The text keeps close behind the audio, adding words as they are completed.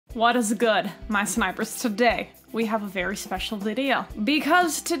What is good, my snipers? Today, we have a very special video.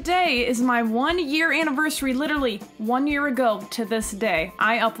 Because today is my 1-year anniversary, literally 1 year ago to this day.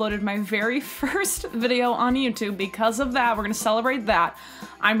 I uploaded my very first video on YouTube. Because of that, we're gonna celebrate that.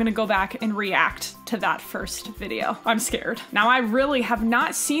 I'm gonna go back and react to that first video. I'm scared. Now, I really have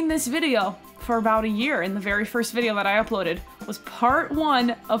not seen this video for about a year, and the very first video that I uploaded was part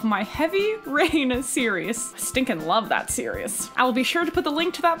 1 of my Heavy Rain series. I stinking love that series. I will be sure to put the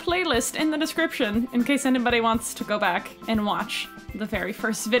link to that playlist in the description in case anybody wants to go back and watch the very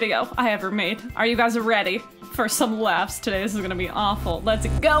first video I ever made. Are you guys ready for some laughs today? This is gonna be awful. Let's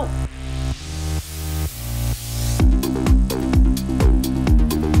go!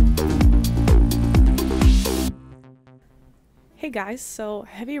 Hey guys, so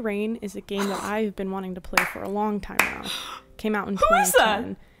Heavy Rain is a game that I've been wanting to play for a long time now. Came out in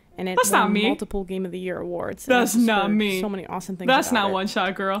 2010, and it won multiple Game of the Year awards. That's not me. So many awesome things. That's about not it. One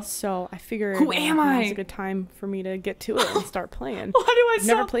Shot Girl. So I figured Who am I? It's a good time for me to get to it and start playing. Why do I I've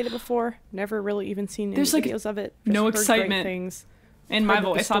never played it before. Never really even seen any videos of it. Just no heard excitement great things. in my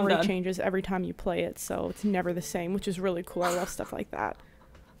voice. The story I'm done. changes every time you play it, so it's never the same, which is really cool. I love stuff like that.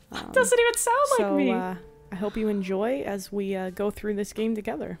 Doesn't even sound like me. I hope you enjoy as we go through this game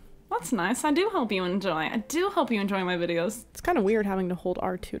together. That's nice. I do hope you enjoy. I do hope you enjoy my videos. It's kind of weird having to hold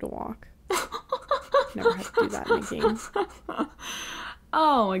R2 to walk. Never had to do that in a game.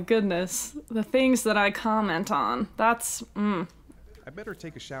 Oh my goodness. The things that I comment on. That's, I better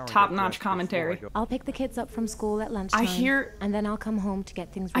take a shower. Top-notch commentary. I'll pick the kids up from school at lunchtime. and then I'll come home to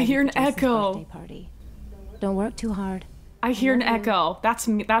get things ready. I hear an for Jason's echo. birthday party. Don't work too hard. I hear an echo. That's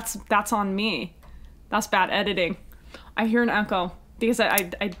me. That's on me. That's bad editing. I hear an echo because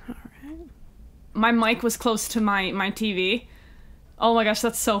my mic was close to my TV. Oh my gosh,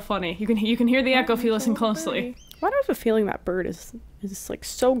 that's so funny. You can hear the echo if you listen closely. Why do I have a feeling that bird is like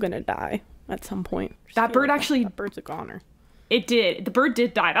so gonna die at some point? That bird actually. That bird's a goner. It did. The bird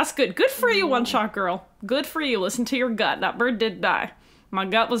did die. That's good. Good for you, One Shot Girl. Good for you. Listen to your gut. That bird did die. My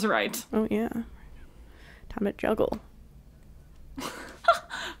gut was right. Oh yeah. Time to juggle.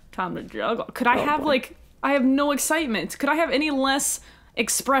 Time to juggle. Could I have like, I have no excitement. Could I have any less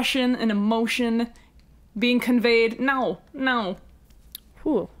expression and emotion being conveyed? No, no.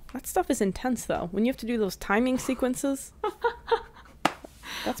 Whew, that stuff is intense though. When you have to do those timing sequences.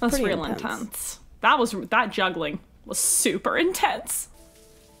 That's pretty real intense. That juggling was super intense.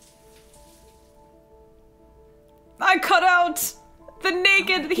 I cut out the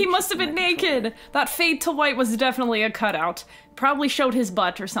naked, he must have been naked. That fade to white was definitely a cutout. Probably showed his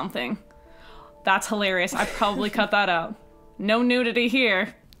butt or something. That's hilarious. I probably cut that out. No nudity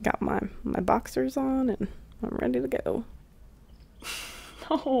here. Got my boxers on and I'm ready to go.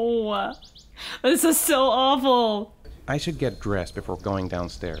 Oh, this is so awful. I should get dressed before going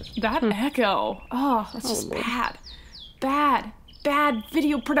downstairs. That echo. Oh, that's just bad. Bad. Bad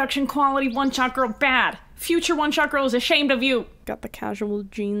video production quality, One Shot Girl. Bad. Future One Shot Girl is ashamed of you. Got the casual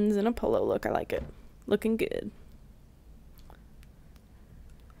jeans and a polo look. I like it. Looking good.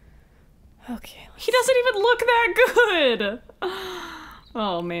 Okay. He doesn't even look that good.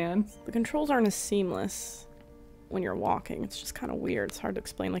 Oh man. The controls aren't as seamless when you're walking. It's just kind of weird. It's hard to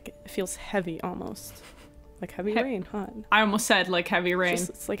explain. Like, it feels heavy almost. Like Heavy Rain, huh? I almost said like Heavy Rain.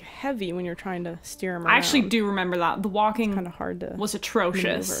 It's like heavy when you're trying to steer him around. I actually do remember that. The walking kind of hard to was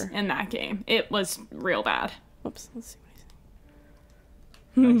atrocious maneuver. in that game. It was real bad. Whoops, let's see what he's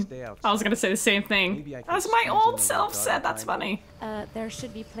saying. Nice day outside. I was gonna say the same thing. As my old self said. That's funny. There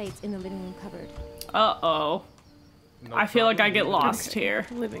should be plates in the living room cupboard. Uh-oh. I feel like I get lost here.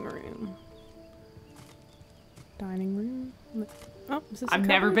 Living room. Dining room. Oh, is this I've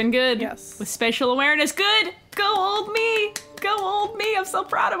never been good with spatial awareness. Good! Go old me! Go old me! I'm so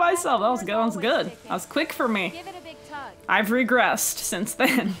proud of myself. That was good. That was good. That was quick for me. Give it a big tug. I've regressed since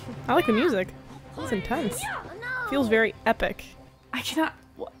then. I like the music. It's intense. Feels very epic. I cannot.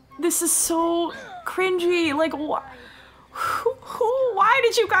 This is so cringy. Like, what? Why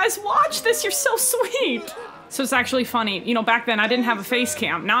did you guys watch this? You're so sweet. So it's actually funny. You know, back then I didn't have a face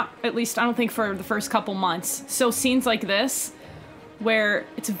cam. Not, at least, I don't think for the first couple months. So scenes like this, where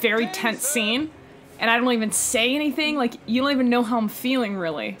it's a very tense scene, and I don't even say anything, like, you don't even know how I'm feeling,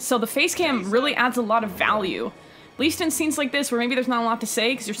 really. So the face cam really adds a lot of value. At least in scenes like this, where maybe there's not a lot to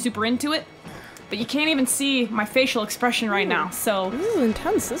say, because you're super into it. But you can't even see my facial expression right now, so... This is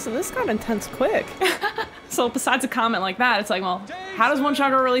intense. This got intense quick. So besides a comment like that, it's like, well, how does One Shot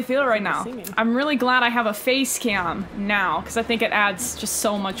Girl really feel right now? I'm really glad I have a face cam now, because I think it adds just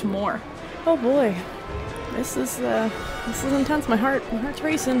so much more. Oh boy. This is intense. My heart's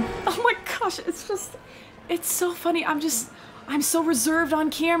racing. Oh my gosh, it's so funny. I'm so reserved on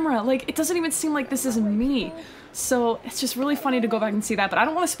camera. Like, it doesn't even seem like this is me. So it's just really funny to go back and see that, but I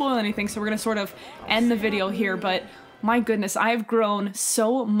don't want to spoil anything, so we're gonna sort of end the video here. But my goodness, I have grown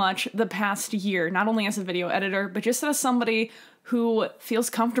so much the past year, not only as a video editor, but just as somebody who feels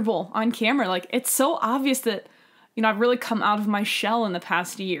comfortable on camera. Like, it's so obvious that, you know, I've really come out of my shell in the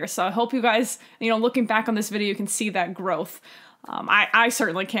past year. So I hope you guys, you know, looking back on this video, you can see that growth. I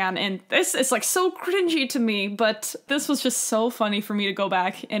certainly can, and this is like so cringy to me, but this was just so funny for me to go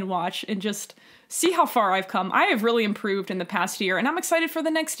back and watch and just see how far I've come. I have really improved in the past year, and I'm excited for the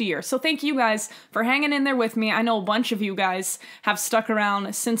next year. So thank you guys for hanging in there with me. I know a bunch of you guys have stuck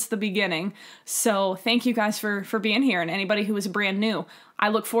around since the beginning, so thank you guys for being here, and anybody who is brand new. I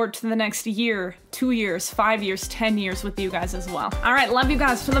look forward to the next year, 2 years, 5 years, 10 years with you guys as well. All right, love you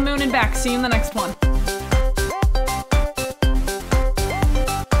guys, to the moon and back. See you in the next one.